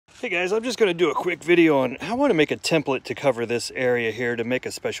Hey guys, I'm just going to do a quick video on how I want to make a template to cover this area here to make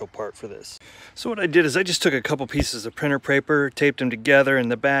a special part for this. So what I did is I just took a couple pieces of printer paper, taped them together in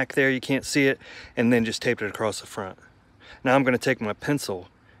the back there, you can't see it, and then just taped it across the front. Now I'm going to take my pencil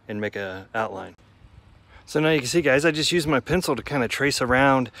and make an outline. So now you can see, guys, I just used my pencil to kind of trace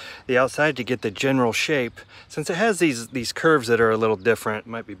around the outside to get the general shape. Since it has these curves that are a little different, it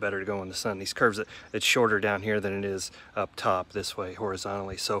might be better to go in the sun. These curves, it's shorter down here than it is up top this way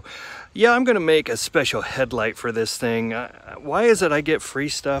horizontally. So yeah, I'm gonna make a special headlight for this thing. Why is it I get free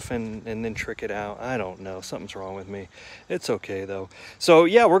stuff and then trick it out? I don't know, something's wrong with me. It's okay though. So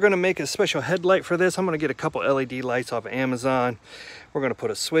yeah, we're gonna make a special headlight for this. I'm gonna get a couple LED lights off of Amazon. We're gonna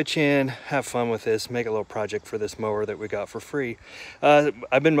put a switch in, have fun with this, make a little project for this mower that we got for free.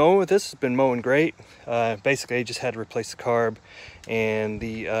 I've been mowing with this, it's been mowing great. Basically, I just had to replace the carb and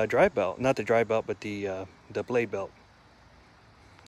the drive belt. Not the drive belt, but the blade belt.